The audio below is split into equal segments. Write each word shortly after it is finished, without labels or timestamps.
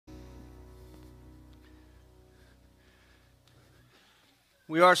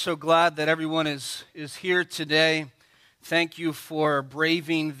We are so glad that everyone is here today. Thank you for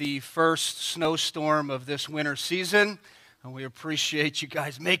braving the first snowstorm of this winter season. And we appreciate you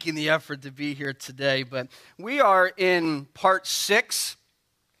guys making the effort to be here today. But we are in part 6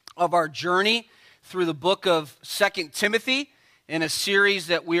 of our journey through the book of 2 Timothy in a series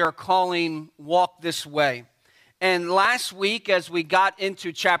that we are calling Walk This Way. And last week, as we got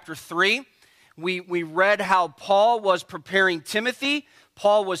into chapter 3, we read how Paul was preparing Timothy.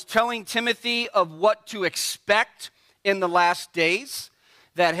 Paul was telling Timothy of what to expect in the last days.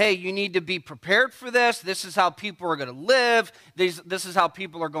 That, hey, you need to be prepared for this. This is how people are going to live. This is how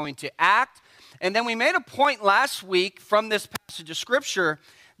people are going to act. And then we made a point last week from this passage of Scripture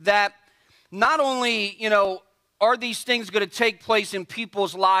that not only, are these things going to take place in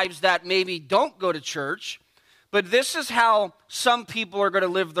people's lives that maybe don't go to church, but this is how some people are going to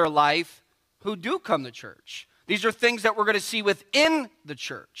live their life who do come to church. These are things that we're going to see within the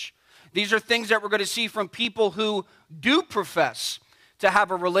church. These are things that we're going to see from people who do profess to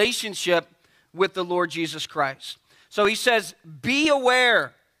have a relationship with the Lord Jesus Christ. So he says, be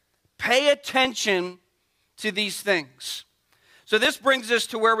aware, pay attention to these things. So this brings us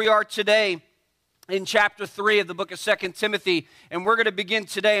to where we are today in chapter 3 of the book of 2 Timothy, and we're going to begin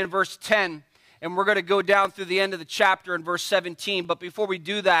today in verse 10, and we're going to go down through the end of the chapter in verse 17. But before we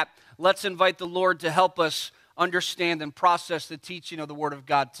do that, let's invite the Lord to help us understand and process the teaching of the Word of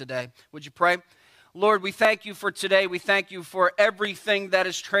God today. Would you pray? Lord, we thank you for today. We thank you for everything that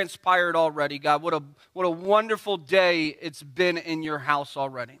has transpired already, God. What a wonderful day it's been in your house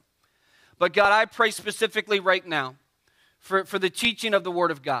already. But God, I pray specifically right now for the teaching of the Word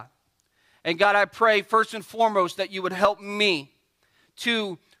of God. And God, I pray first and foremost that you would help me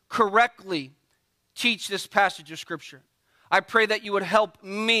to correctly teach this passage of Scripture. I pray that you would help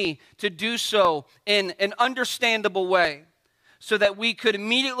me to do so in an understandable way so that we could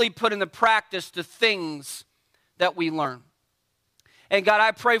immediately put into practice the things that we learn. And God,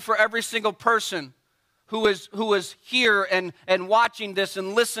 I pray for every single person who is here and watching this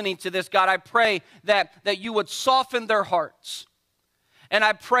and listening to this. God, I pray that you would soften their hearts. And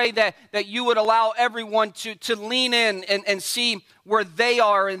I pray that you would allow everyone to lean in and see where they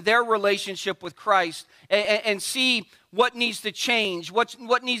are in their relationship with Christ and see what needs to change,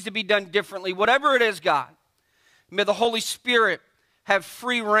 what needs to be done differently. Whatever it is, God, may the Holy Spirit have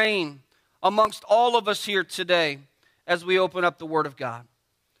free reign amongst all of us here today as we open up the Word of God.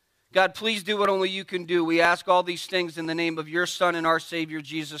 God, please do what only you can do. We ask all these things in the name of your Son and our Savior,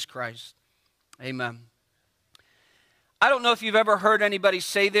 Jesus Christ. Amen. I don't know if you've ever heard anybody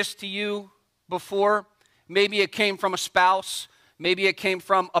say this to you before. Maybe it came from a spouse. Maybe it came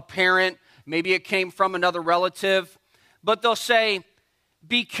from a parent. Maybe it came from another relative. But they'll say,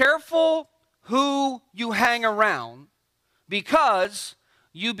 be careful who you hang around because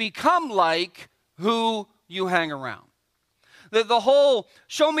you become like who you hang around. The whole,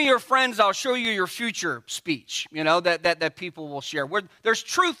 show me your friends, I'll show you your future speech, that people will share. There's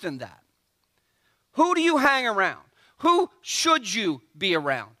truth in that. Who do you hang around? Who should you be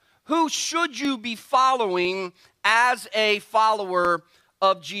around? Who should you be following as a follower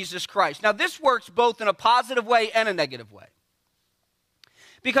of Jesus Christ? Now, this works both in a positive way and a negative way.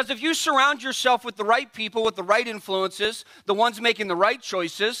 Because if you surround yourself with the right people, with the right influences, the ones making the right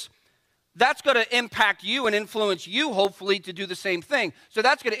choices, that's going to impact you and influence you, hopefully, to do the same thing. So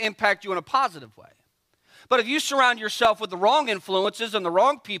that's going to impact you in a positive way. But if you surround yourself with the wrong influences and the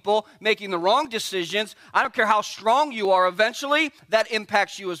wrong people making the wrong decisions, I don't care how strong you are, eventually that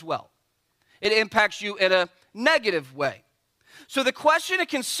impacts you as well. It impacts you in a negative way. So the question to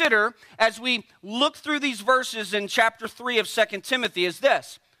consider as we look through these verses in chapter 3 of 2 Timothy is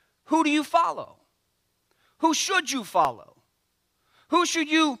this: who do you follow? Who should you follow? Who should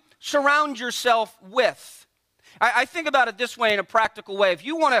you surround yourself with? I think about it this way in a practical way. If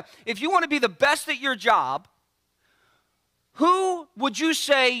you want to be the best at your job, who would you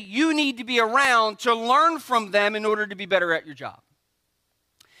say you need to be around to learn from them in order to be better at your job?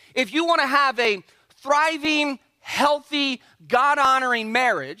 If you want to have a thriving, healthy, God-honoring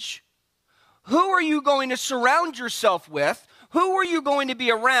marriage, who are you going to surround yourself with? Who are you going to be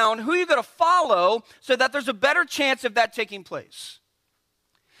around? Who are you going to follow so that there's a better chance of that taking place?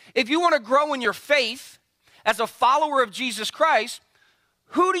 If you want to grow in your faith as a follower of Jesus Christ,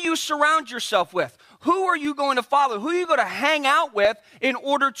 who do you surround yourself with? Who are you going to follow? Who are you going to hang out with in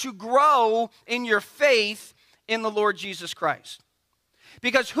order to grow in your faith in the Lord Jesus Christ?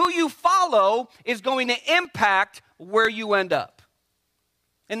 Because who you follow is going to impact where you end up.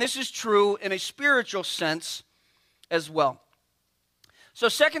 And this is true in a spiritual sense as well. So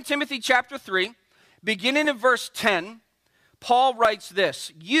 2 Timothy chapter 3, beginning in verse 10, Paul writes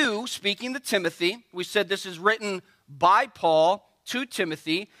this, you, speaking to Timothy, we said this is written by Paul to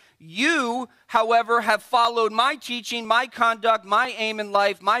Timothy, you, however, have followed my teaching, my conduct, my aim in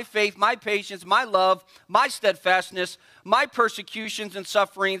life, my faith, my patience, my love, my steadfastness, my persecutions and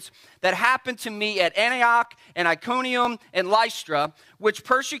sufferings that happened to me at Antioch and Iconium and Lystra, which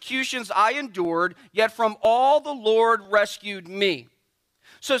persecutions I endured, yet from all the Lord rescued me.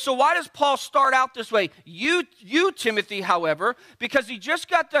 So why does Paul start out this way? You, Timothy, however, because he just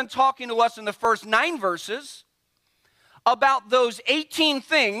got done talking to us in the first 9 verses about those 18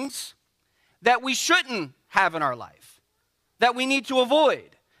 things that we shouldn't have in our life, that we need to avoid,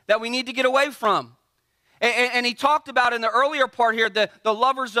 that we need to get away from. And he talked about in the earlier part here the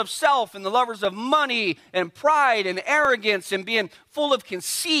lovers of self and the lovers of money and pride and arrogance and being full of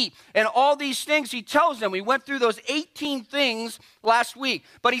conceit and all these things he tells them. We went through those 18 things last week.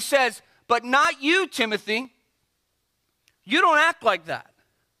 But he says, but not you, Timothy. You don't act like that.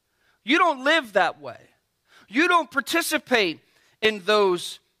 You don't live that way. You don't participate in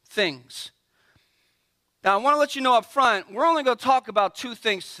those things. Now, I want to let you know up front, we're only going to talk about 2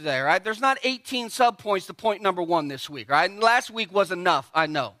 things today, all right? There's not 18 subpoints to point number 1 this week, all right? And last week was enough, I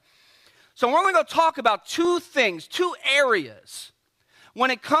know. So we're only going to talk about 2 things, 2 areas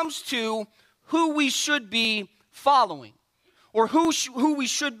when it comes to who we should be following or who we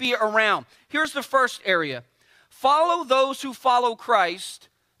should be around. Here's the first area. Follow those who follow Christ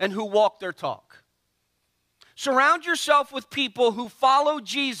and who walk their talk. Surround yourself with people who follow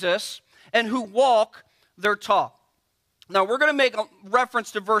Jesus and who walk their talk. Now, we're going to make a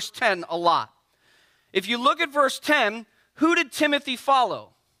reference to verse 10 a lot. If you look at verse 10, who did Timothy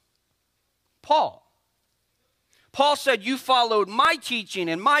follow? Paul. Paul said, you followed my teaching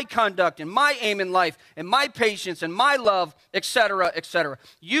and my conduct and my aim in life and my patience and my love, etc., etc.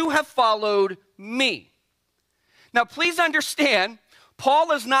 You have followed me. Now, please understand,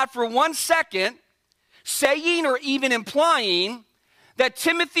 Paul is not for 1 second saying or even implying that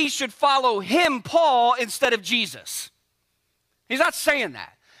Timothy should follow him, Paul, instead of Jesus. He's not saying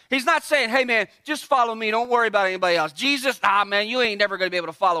that. He's not saying, hey, man, just follow me. Don't worry about anybody else. Jesus, man, you ain't never going to be able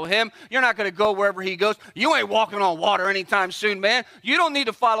to follow him. You're not going to go wherever he goes. You ain't walking on water anytime soon, man. You don't need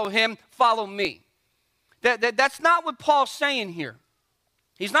to follow him. Follow me. That's not what Paul's saying here.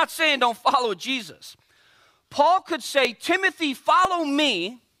 He's not saying don't follow Jesus. Paul could say, Timothy, follow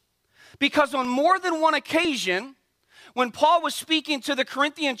me, because on more than one occasion, when Paul was speaking to the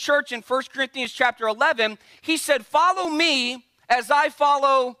Corinthian church in 1 Corinthians chapter 11, he said, follow me as I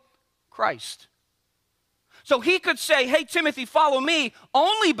follow Christ. So he could say, hey, Timothy, follow me,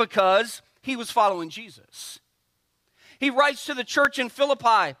 only because he was following Jesus. He writes to the church in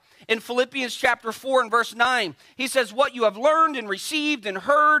Philippi in Philippians chapter 4 and verse 9. He says, what you have learned and received and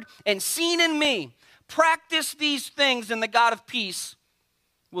heard and seen in me, practice these things and the God of peace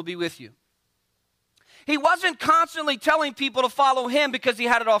will be with you. He wasn't constantly telling people to follow him because he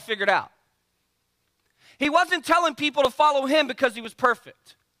had it all figured out. He wasn't telling people to follow him because he was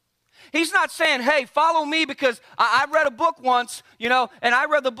perfect. He's not saying, hey, follow me because I read a book once, and I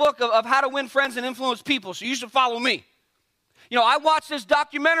read the book of how to win friends and influence people, so you should follow me. I watched this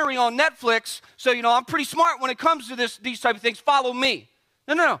documentary on Netflix, so, I'm pretty smart when it comes to these type of things. Follow me.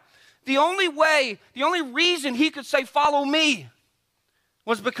 No. The only reason he could say follow me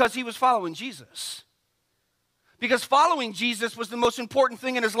was because he was following Jesus. Because following Jesus was the most important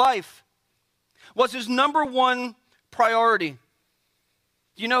thing in his life. Was his number 1 priority.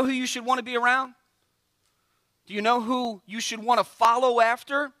 Do you know who you should want to be around? Do you know who you should want to follow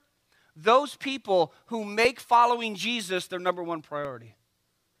after? Those people who make following Jesus their number 1 priority.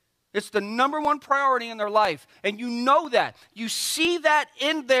 It's the number 1 priority in their life. And you know that. You see that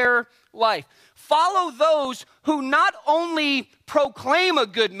in their life. Follow those who not only proclaim a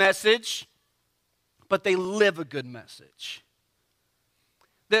good message, but they live a good message.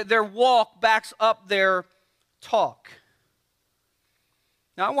 Their walk backs up their talk.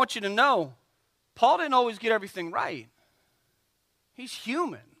 Now, I want you to know, Paul didn't always get everything right. He's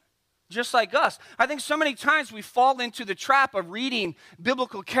human, just like us. I think so many times we fall into the trap of reading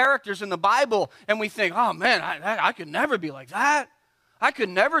biblical characters in the Bible, and we think, oh, man, I could never be like that. I could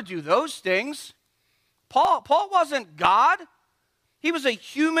never do those things. Paul wasn't God. He was a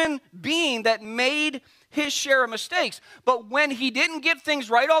human being that made his share of mistakes. But when he didn't get things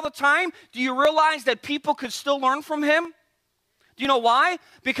right all the time, do you realize that people could still learn from him? Do you know why?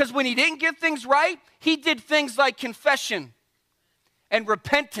 Because when he didn't get things right, he did things like confession and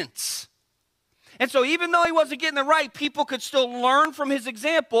repentance. And so even though he wasn't getting it right, people could still learn from his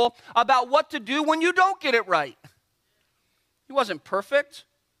example about what to do when you don't get it right. He wasn't perfect.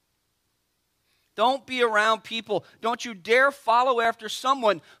 Don't be around people. Don't you dare follow after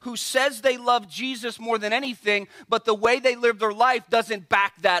someone who says they love Jesus more than anything, but the way they live their life doesn't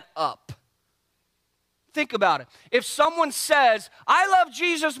back that up. Think about it. If someone says, I love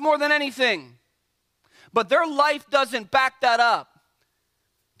Jesus more than anything, but their life doesn't back that up,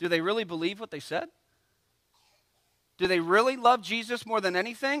 do they really believe what they said? Do they really love Jesus more than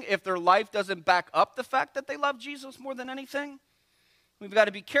anything if their life doesn't back up the fact that they love Jesus more than anything? We've got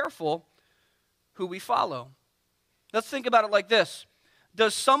to be careful who we follow. Let's think about it like this.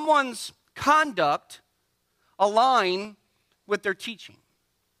 Does someone's conduct align with their teaching?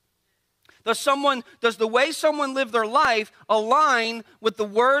 Does the way someone live their life align with the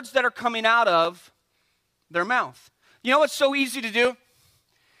words that are coming out of their mouth? You know what's so easy to do?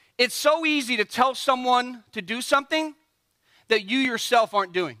 It's so easy to tell someone to do something that you yourself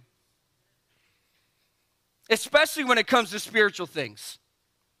aren't doing. Especially when it comes to spiritual things.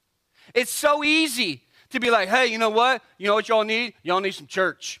 It's so easy to be like, hey, you know what? You know what y'all need? Y'all need some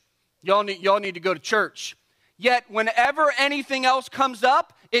church. Y'all need to go to church. Yet, whenever anything else comes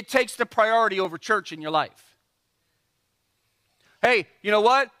up, it takes the priority over church in your life. Hey, you know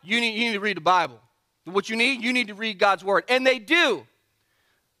what? You need to read the Bible. What you need to read God's Word. And they do.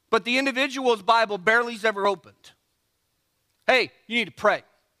 But the individual's Bible barely is ever opened. Hey, you need to pray.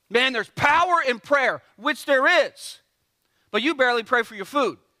 Man, there's power in prayer, which there is. But you barely pray for your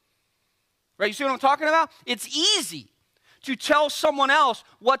food. Right? You see what I'm talking about? It's easy to tell someone else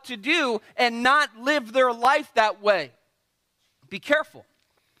what to do and not live their life that way. Be careful.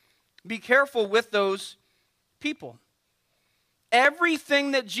 Be careful with those people.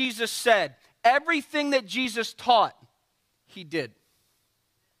 Everything that Jesus said, everything that Jesus taught, he did.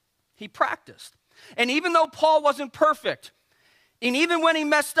 He practiced. And even though Paul wasn't perfect, and even when he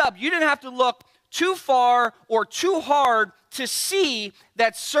messed up, you didn't have to look too far or too hard to see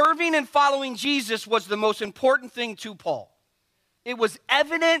that serving and following Jesus was the most important thing to Paul. It was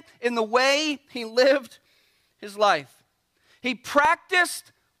evident in the way he lived his life. He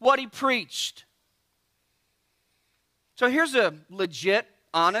practiced what he preached. So here's a legit,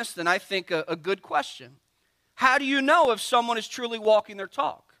 honest, and I think a good question. How do you know if someone is truly walking their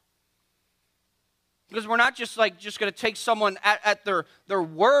talk? Because we're not just going to take someone at their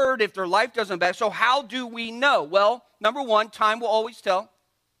word if their life doesn't back. So how do we know? Well, number one, time will always tell.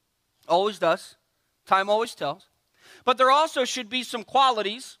 Always does. Time always tells. But there also should be some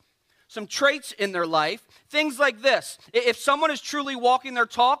qualities, some traits in their life. Things like this. If someone is truly walking their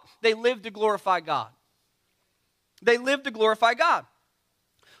talk, they live to glorify God. They live to glorify God.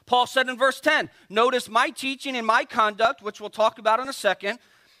 Paul said in verse 10, notice my teaching and my conduct, which we'll talk about in a second.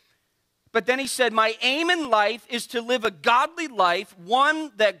 But then he said, my aim in life is to live a godly life,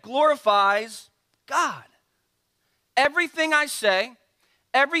 one that glorifies God. Everything I say,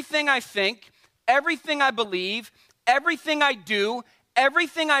 everything I think, everything I believe, everything I do,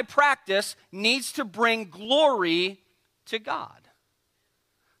 everything I practice needs to bring glory to God.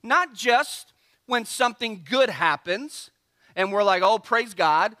 Not just when something good happens and we're like, oh, praise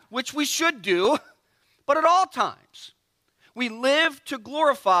God, which we should do, but at all times. We live to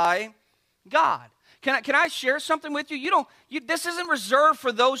glorify God. Can I share something with you? This isn't reserved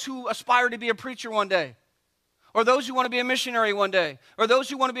for those who aspire to be a preacher one day, or those who want to be a missionary one day, or those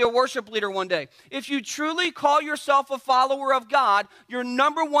who want to be a worship leader one day. If you truly call yourself a follower of God, your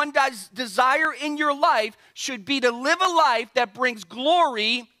number one desire in your life should be to live a life that brings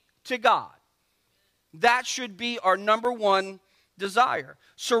glory to God. That should be our number one desire.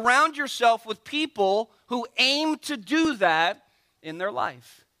 Surround yourself with people who aim to do that in their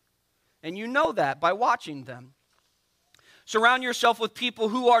life. And you know that by watching them. Surround yourself with people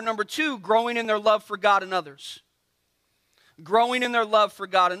who are, number two, growing in their love for God and others. Growing in their love for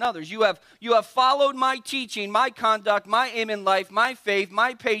God and others. You have followed my teaching, my conduct, my aim in life, my faith,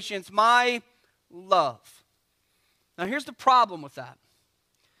 my patience, my love. Now here's the problem with that.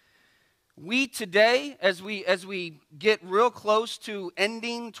 We today, as we get real close to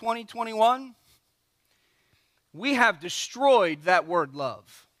ending 2021, we have destroyed that word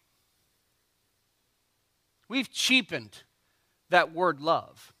love. We've cheapened that word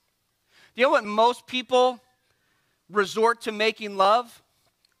love. Do you know what most people resort to making love?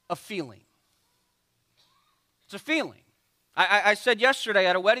 A feeling. It's a feeling. I said yesterday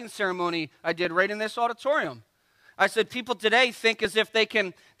at a wedding ceremony I did right in this auditorium. I said people today think as if they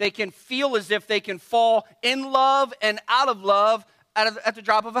can feel as if they can fall in love and out of love at the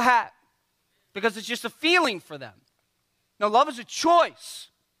drop of a hat. Because it's just a feeling for them. No, love is a choice.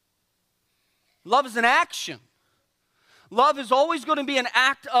 Love is an action. Love is always going to be an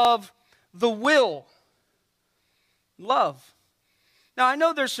act of the will. Love. Now, I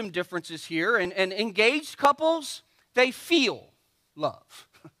know there's some differences here, and engaged couples, they feel love,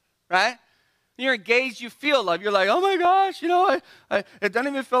 right? You're engaged, you feel love. You're like, oh my gosh, it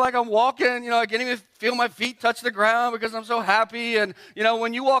doesn't even feel like I'm walking. I can't even feel my feet touch the ground because I'm so happy. And,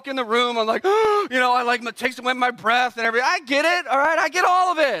 when you walk in the room, I'm like, I like takes away my breath and everything. I get it, all right? I get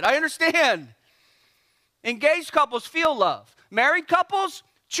all of it. I understand. Engaged couples feel love. Married couples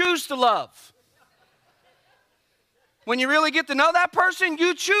choose to love. When you really get to know that person,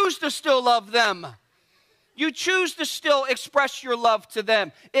 you choose to still love them. You choose to still express your love to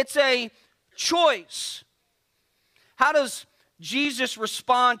them. It's a choice. How does Jesus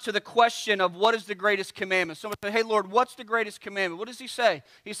respond to the question of what is the greatest commandment? Someone say, hey, Lord, what's the greatest commandment? What does he say?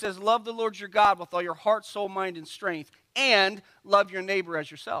 He says, love the Lord your God with all your heart, soul, mind, and strength, and love your neighbor as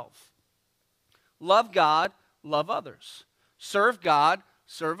yourself. Love God, love others. Serve God,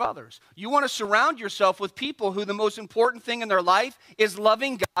 serve others. You want to surround yourself with people who the most important thing in their life is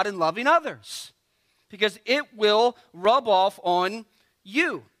loving God and loving others, because it will rub off on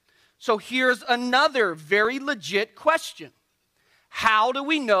you. So here's another very legit question. How do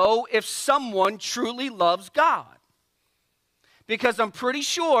we know if someone truly loves God? Because I'm pretty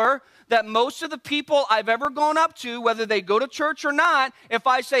sure that most of the people I've ever gone up to, whether they go to church or not, if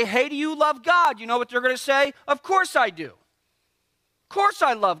I say, hey, do you love God? You know what they're going to say? Of course I do. Of course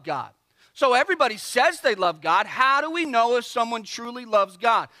I love God. So everybody says they love God. How do we know if someone truly loves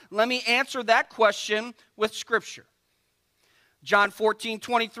God? Let me answer that question with Scripture. John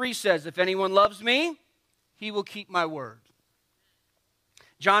 14:23 says, if anyone loves me, he will keep my word.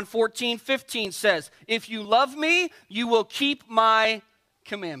 John 14:15 says, if you love me, you will keep my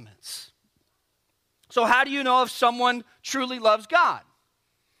commandments. So how do you know if someone truly loves God?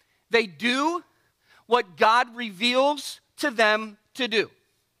 They do what God reveals to them to do.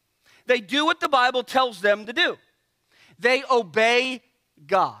 They do what the Bible tells them to do. They obey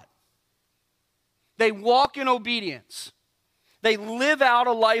God. They walk in obedience. They live out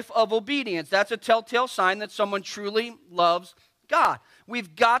a life of obedience. That's a telltale sign that someone truly loves God.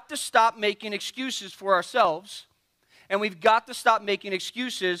 We've got to stop making excuses for ourselves, and we've got to stop making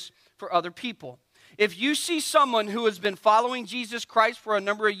excuses for other people. If you see someone who has been following Jesus Christ for a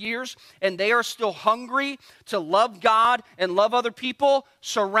number of years and they are still hungry to love God and love other people,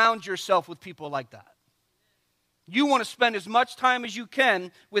 surround yourself with people like that. You want to spend as much time as you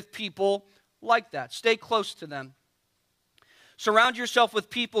can with people like that. Stay close to them. Surround yourself with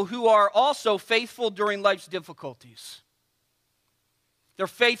people who are also faithful during life's difficulties. They're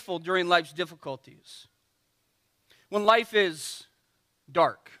faithful during life's difficulties. When life is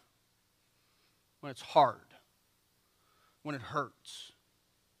dark, when it's hard, when it hurts,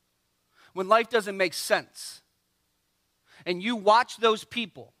 when life doesn't make sense, and you watch those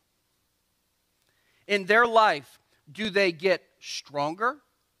people in their life, do they get stronger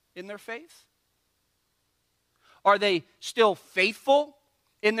in their faith? Are they still faithful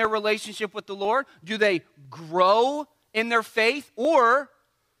in their relationship with the Lord? Do they grow in their faith, or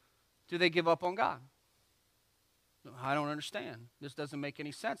do they give up on God? I don't understand. This doesn't make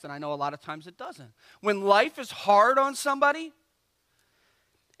any sense, and I know a lot of times it doesn't. When life is hard on somebody,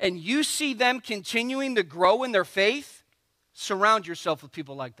 and you see them continuing to grow in their faith, surround yourself with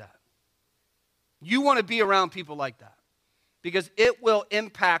people like that. You want to be around people like that, because it will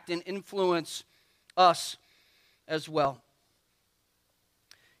impact and influence us as well.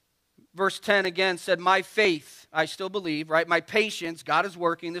 Verse 10 again said, my faith, I still believe, right? My patience, God is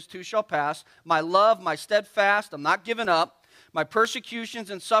working, this too shall pass. My love, my steadfast, I'm not giving up. My persecutions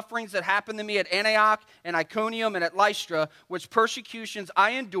and sufferings that happened to me at Antioch and Iconium and at Lystra, which persecutions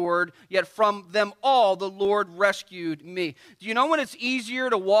I endured, yet from them all the Lord rescued me. Do you know when it's easier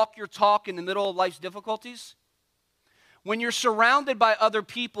to walk your talk in the middle of life's difficulties? When you're surrounded by other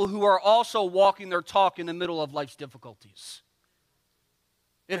people who are also walking their talk in the middle of life's difficulties.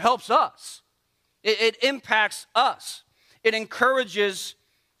 It helps us. It impacts us. It encourages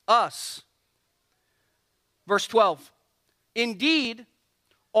us. Verse 12. Indeed,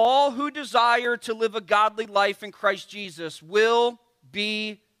 all who desire to live a godly life in Christ Jesus will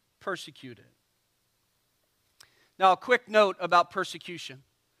be persecuted. Now, a quick note about persecution.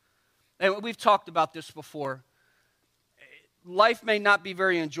 And we've talked about this before. Life may not be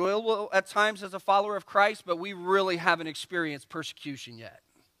very enjoyable at times as a follower of Christ, but we really haven't experienced persecution yet.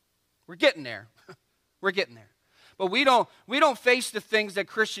 We're getting there. We're getting there. But we don't face the things that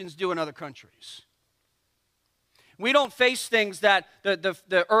Christians do in other countries. We don't face things that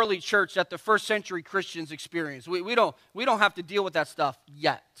the early church, that the first century Christians experienced. We don't have to deal with that stuff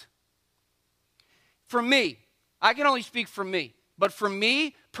yet. For me, I can only speak for me, but for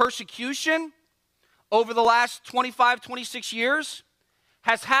me, persecution over the last 25, 26 years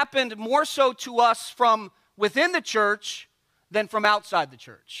has happened more so to us from within the church than from outside the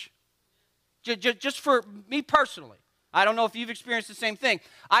church. Just for me personally. I don't know if you've experienced the same thing.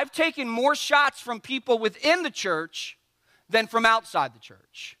 I've taken more shots from people within the church than from outside the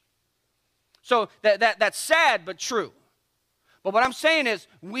church. So that's sad but true. But what I'm saying is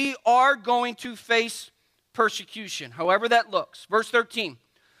we are going to face persecution, however that looks. Verse 13,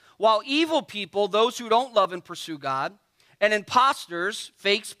 while evil people, those who don't love and pursue God, and imposters,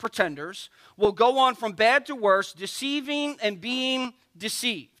 fakes, pretenders, will go on from bad to worse, deceiving and being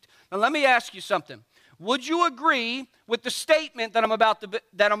deceived. Now let me ask you something. Would you agree with the statement that I'm about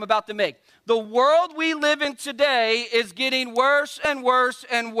to make? The world we live in today is getting worse and worse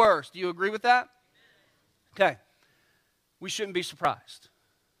and worse. Do you agree with that? Okay. We shouldn't be surprised.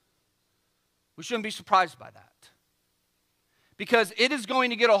 We shouldn't be surprised by that. Because it is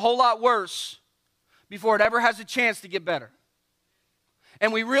going to get a whole lot worse before it ever has a chance to get better.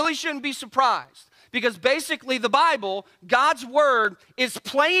 And we really shouldn't be surprised. Because basically the Bible, God's word, is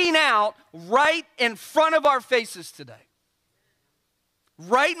playing out right in front of our faces today.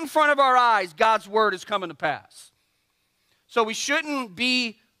 Right in front of our eyes, God's word is coming to pass. So we shouldn't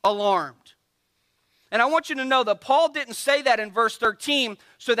be alarmed. And I want you to know that Paul didn't say that in verse 13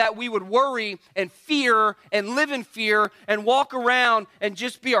 so that we would worry and fear and live in fear and walk around and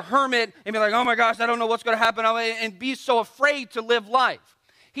just be a hermit and be like, oh my gosh, I don't know what's going to happen, and be so afraid to live life.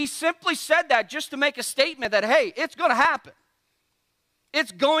 He simply said that just to make a statement that, hey, it's going to happen.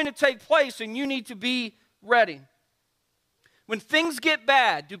 It's going to take place, and you need to be ready. When things get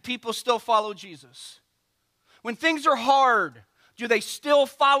bad, do people still follow Jesus? When things are hard, do they still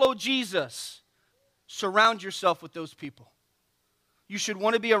follow Jesus? Surround yourself with those people. You should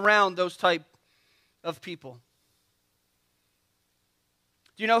want to be around those type of people.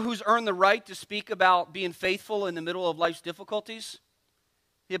 Do you know who's earned the right to speak about being faithful in the middle of life's difficulties?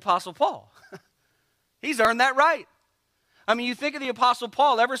 The Apostle Paul. He's earned that right. I mean, you think of the Apostle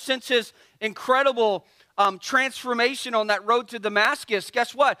Paul, ever since his incredible transformation on that road to Damascus,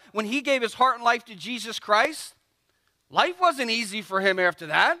 guess what? When he gave his heart and life to Jesus Christ, life wasn't easy for him after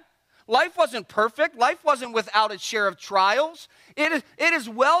that. Life wasn't perfect. Life wasn't without its share of trials. It is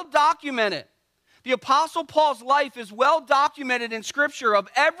well documented. The Apostle Paul's life is well documented in Scripture of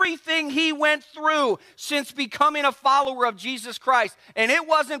everything he went through since becoming a follower of Jesus Christ. And it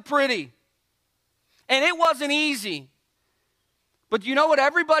wasn't pretty. And it wasn't easy. But you know what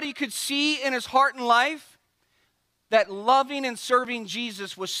everybody could see in his heart and life? That loving and serving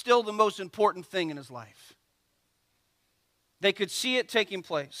Jesus was still the most important thing in his life. They could see it taking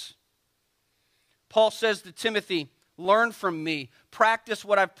place. Paul says to Timothy, learn from me, practice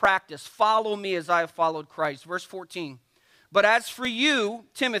what I've practiced, follow me as I have followed Christ. Verse 14, but as for you,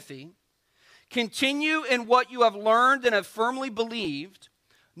 Timothy, continue in what you have learned and have firmly believed,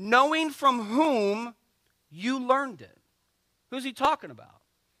 knowing from whom you learned it. Who's he talking about?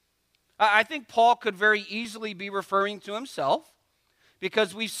 I think Paul could very easily be referring to himself,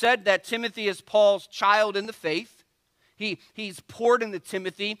 because we've said that Timothy is Paul's child in the faith. He's poured into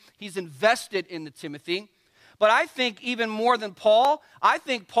Timothy. He's invested into Timothy. But I think even more than Paul, I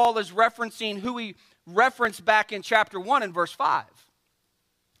think Paul is referencing who he referenced back in chapter 1 and verse 5.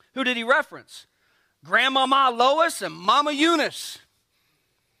 Who did he reference? Grandmama Lois and Mama Eunice.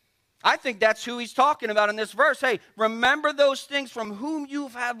 I think that's who he's talking about in this verse. Hey, remember those things from whom you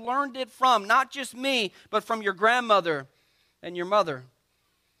have learned it from. Not just me, but from your grandmother and your mother.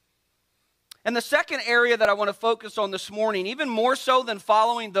 And the second area that I want to focus on this morning, even more so than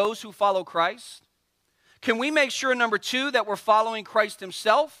following those who follow Christ, can we make sure, number two, that we're following Christ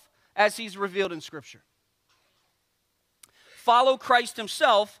himself as he's revealed in Scripture? Follow Christ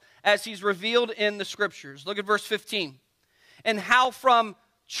himself as he's revealed in the Scriptures. Look at verse 15. And how from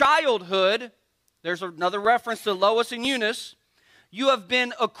childhood, there's another reference to Lois and Eunice, you have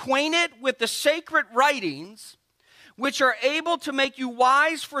been acquainted with the sacred writings, which are able to make you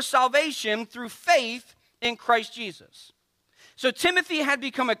wise for salvation through faith in Christ Jesus. So Timothy had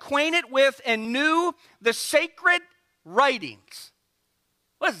become acquainted with and knew the sacred writings.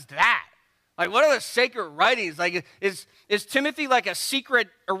 What is that? Like, what are the sacred writings? Like, is Timothy like a secret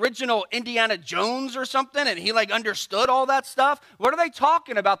original Indiana Jones or something, and he like understood all that stuff? What are they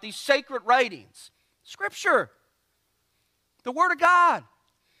talking about, these sacred writings? Scripture. The Word of God.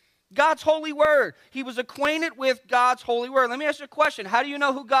 God's holy word. He was acquainted with God's holy word. Let me ask you a question. How do you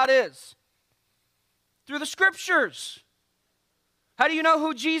know who God is? Through the Scriptures. How do you know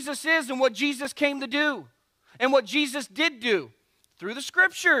who Jesus is and what Jesus came to do? And what Jesus did do? Through the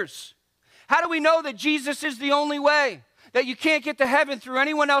Scriptures. How do we know that Jesus is the only way? That you can't get to heaven through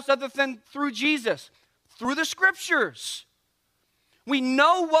anyone else other than through Jesus? Through the Scriptures. We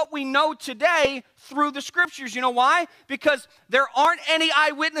know what we know today through the Scriptures. You know why? Because there aren't any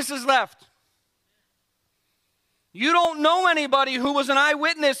eyewitnesses left. You don't know anybody who was an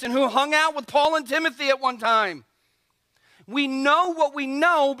eyewitness and who hung out with Paul and Timothy at one time. We know what we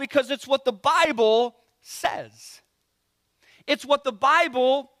know because it's what the Bible says. It's what the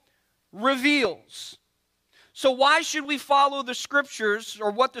Bible reveals. So why should we follow the Scriptures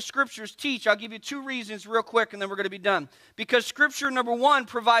or what the Scriptures teach? I'll give you two reasons real quick and then we're going to be done. Because Scripture, number one,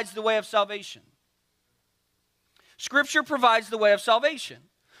 provides the way of salvation. Scripture provides the way of salvation.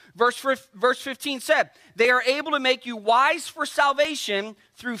 Verse 15 said, they are able to make you wise for salvation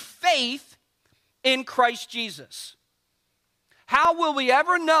through faith in Christ Jesus. How will we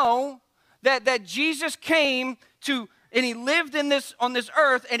ever know that Jesus came to, and he lived on this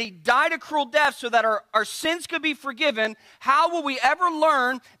earth, and he died a cruel death so that our sins could be forgiven? How will we ever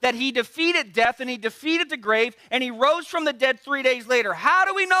learn that he defeated death and he defeated the grave and he rose from the dead 3 days later? How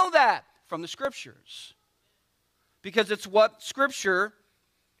do we know that? From the Scriptures. Because it's what Scripture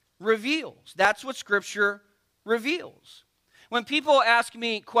reveals. That's what Scripture reveals. When people ask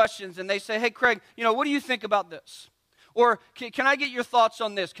me questions and they say, hey, Craig, what do you think about this? Or can I get your thoughts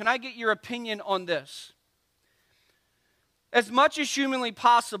on this? Can I get your opinion on this? As much as humanly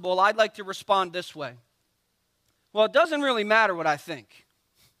possible, I'd like to respond this way. Well, it doesn't really matter what I think.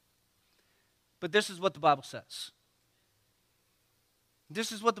 But this is what the Bible says.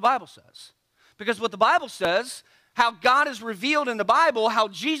 This is what the Bible says. Because what the Bible says, how God is revealed in the Bible, how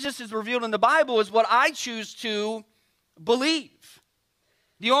Jesus is revealed in the Bible, is what I choose to believe.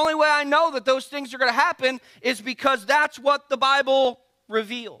 The only way I know that those things are going to happen is because that's what the Bible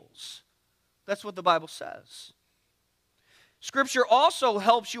reveals. That's what the Bible says. Scripture also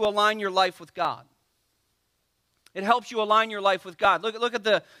helps you align your life with God. It helps you align your life with God. Look at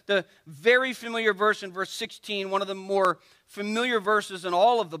the very familiar verse in verse 16, one of the more familiar verses in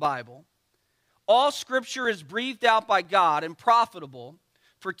all of the Bible. All Scripture is breathed out by God and profitable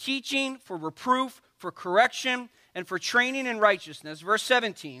for teaching, for reproof, for correction, and for training in righteousness. Verse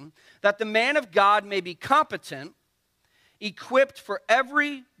 17, that the man of God may be competent, equipped for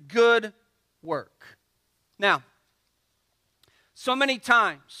every good work. Now, so many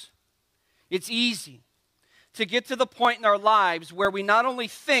times, it's easy to get to the point in our lives where we not only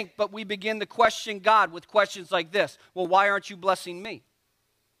think, but we begin to question God with questions like this. Well, why aren't you blessing me?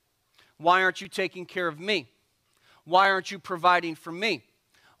 Why aren't you taking care of me? Why aren't you providing for me?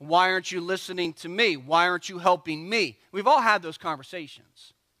 Why aren't you listening to me? Why aren't you helping me? We've all had those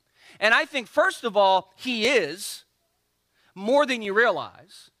conversations. And I think, first of all, he is more than you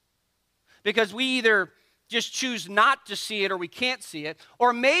realize. Because we either just choose not to see it or we can't see it.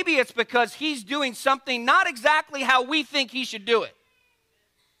 Or maybe it's because he's doing something not exactly how we think he should do it.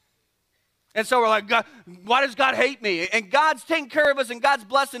 And so we're like, God, why does God hate me? And God's taking care of us and God's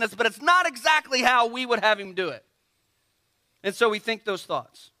blessing us, but it's not exactly how we would have him do it. And so we think those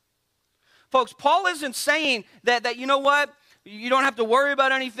thoughts. Folks, Paul isn't saying that you know what? You don't have to worry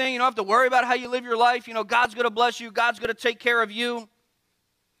about anything. You don't have to worry about how you live your life. God's going to bless you. God's going to take care of you.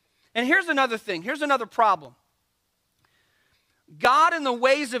 And here's another thing. Here's another problem. God and the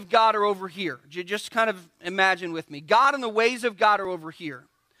ways of God are over here. Just kind of imagine with me. God and the ways of God are over here.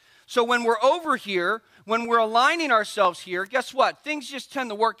 So when we're over here, when we're aligning ourselves here, guess what? Things just tend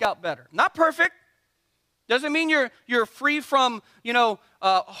to work out better. Not perfect. Doesn't mean you're free from,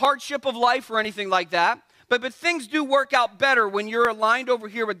 hardship of life or anything like that. But things do work out better when you're aligned over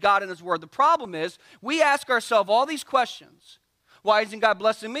here with God and his word. The problem is we ask ourselves all these questions. Why isn't God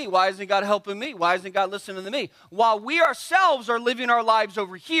blessing me? Why isn't God helping me? Why isn't God listening to me? While we ourselves are living our lives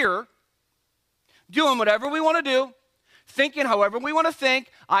over here, doing whatever we want to do, thinking however we want to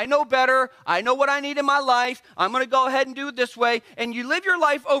think. I know better. I know what I need in my life. I'm going to go ahead and do it this way. And you live your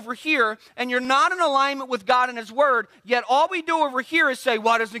life over here, and you're not in alignment with God and his word, yet all we do over here is say,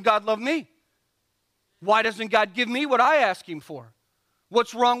 why doesn't God love me? Why doesn't God give me what I ask him for?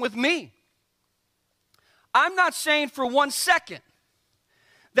 What's wrong with me? I'm not saying for 1 second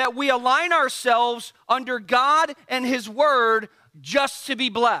that we align ourselves under God and his word just to be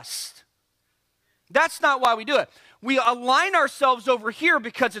blessed. That's not why we do it. We align ourselves over here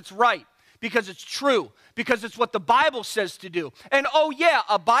because it's right, because it's true, because it's what the Bible says to do. And oh yeah,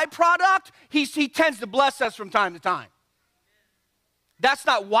 a byproduct, he tends to bless us from time to time. That's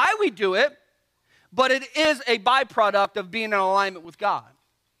not why we do it, but it is a byproduct of being in alignment with God.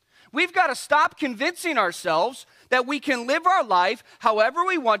 We've got to stop convincing ourselves that we can live our life however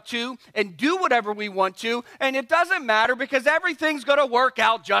we want to and do whatever we want to, and it doesn't matter because everything's going to work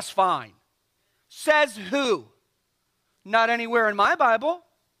out just fine. Says who? Not anywhere in my Bible.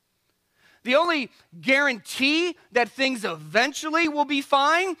 The only guarantee that things eventually will be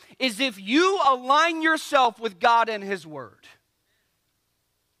fine is if you align yourself with God and His Word.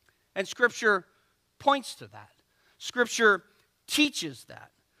 And Scripture points to that. Scripture teaches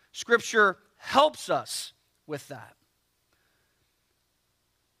that. Scripture helps us with that.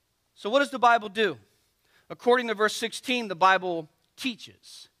 So what does the Bible do? According to verse 16, the Bible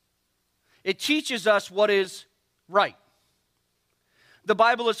teaches. It teaches us what is right. The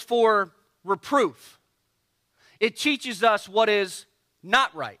Bible is for reproof. It teaches us what is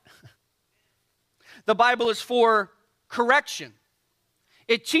not right. The Bible is for correction.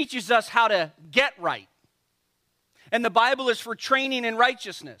 It teaches us how to get right. And the Bible is for training in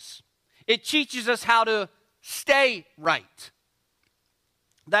righteousness. It teaches us how to stay right.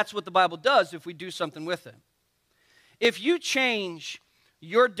 That's what the Bible does if we do something with it. If you change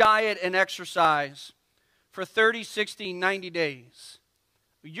your diet and exercise for 30, 60, 90 days,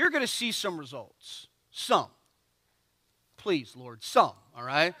 you're going to see some results. Some. Please, Lord, some, all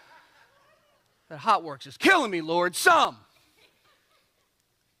right? That hot works is killing me, Lord, some.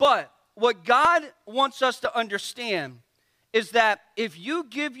 But what God wants us to understand is that if you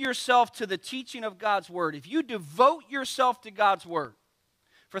give yourself to the teaching of God's Word, if you devote yourself to God's Word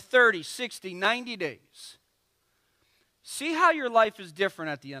for 30, 60, 90 days, see how your life is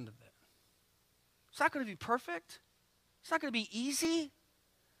different at the end of it. It's not going to be perfect. It's not going to be easy.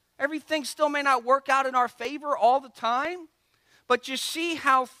 Everything still may not work out in our favor all the time, but you see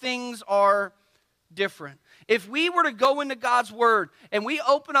how things are different. If we were to go into God's Word and we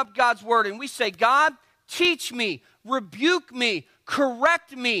open up God's Word and we say, God, teach me, rebuke me,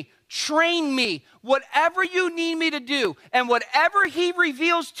 correct me, train me, whatever you need me to do, and whatever He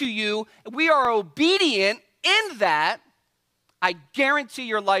reveals to you, we are obedient in that, I guarantee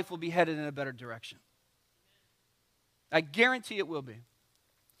your life will be headed in a better direction. I guarantee it will be.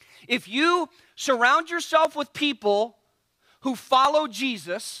 If you surround yourself with people who follow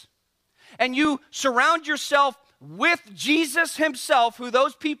Jesus, and you surround yourself with Jesus Himself, who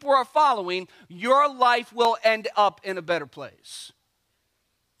those people are following, your life will end up in a better place.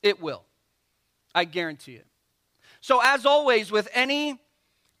 It will. I guarantee it. So as always, with any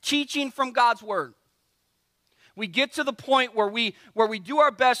teaching from God's Word, we get to the point where we do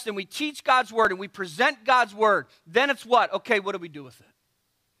our best and we teach God's Word and we present God's Word. Then it's what? Okay, what do we do with it?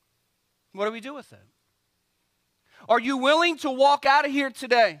 What do we do with it? Are you willing to walk out of here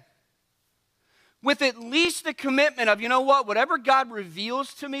today with at least the commitment of, you know what, whatever God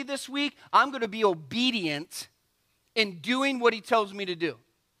reveals to me this week, I'm going to be obedient in doing what He tells me to do.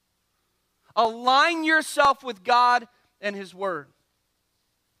 Align yourself with God and His Word.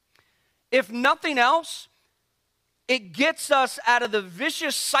 If nothing else, it gets us out of the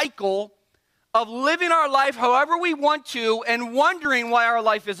vicious cycle of living our life however we want to and wondering why our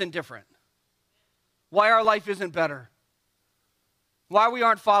life isn't different, why our life isn't better, why we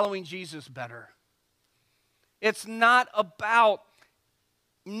aren't following Jesus better. It's not about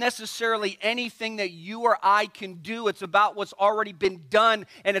necessarily anything that you or I can do. It's about what's already been done,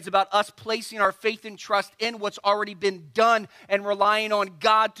 and it's about us placing our faith and trust in what's already been done and relying on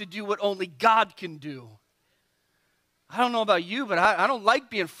God to do what only God can do. I don't know about you, but I don't like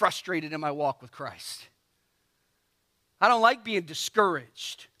being frustrated in my walk with Christ. I don't like being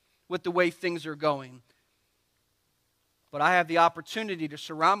discouraged with the way things are going. But I have the opportunity to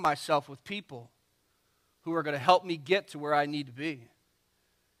surround myself with people who are going to help me get to where I need to be.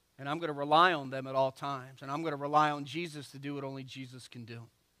 And I'm going to rely on them at all times. And I'm going to rely on Jesus to do what only Jesus can do.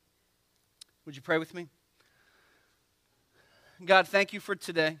 Would you pray with me? God, thank you for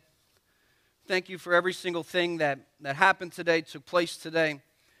today. Thank you for every single thing that happened today, took place today.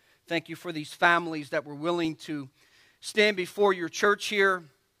 Thank you for these families that were willing to stand before your church here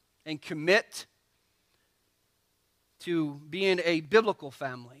and commit to being a biblical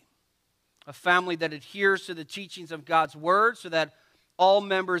family, a family that adheres to the teachings of God's Word so that all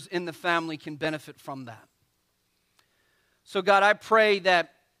members in the family can benefit from that. So God, I pray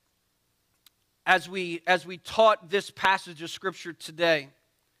that as we taught this passage of Scripture today,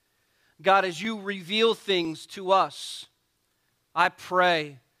 God, as you reveal things to us, I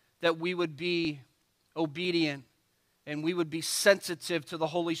pray that we would be obedient and we would be sensitive to the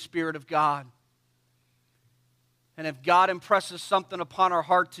Holy Spirit of God. And if God impresses something upon our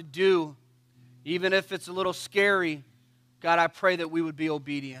heart to do, even if it's a little scary, God, I pray that we would be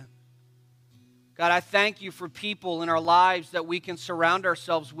obedient. God, I thank you for people in our lives that we can surround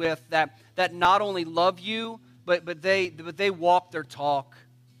ourselves with that not only love you, but they walk their talk.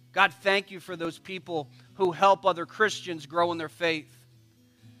 God, thank you for those people who help other Christians grow in their faith.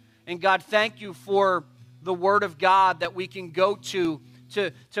 And God, thank you for the Word of God that we can go to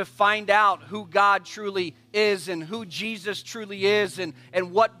to find out who God truly is and who Jesus truly is and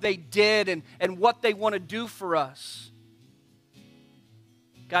what they did and what they want to do for us.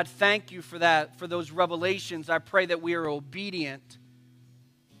 God, thank you for that, for those revelations. I pray that we are obedient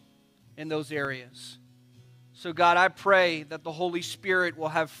in those areas. So God, I pray that the Holy Spirit will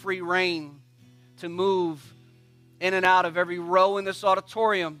have free reign to move in and out of every row in this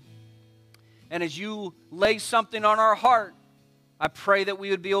auditorium. And as you lay something on our heart, I pray that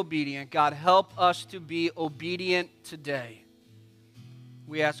we would be obedient. God, help us to be obedient today.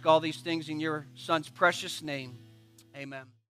 We ask all these things in your Son's precious name. Amen.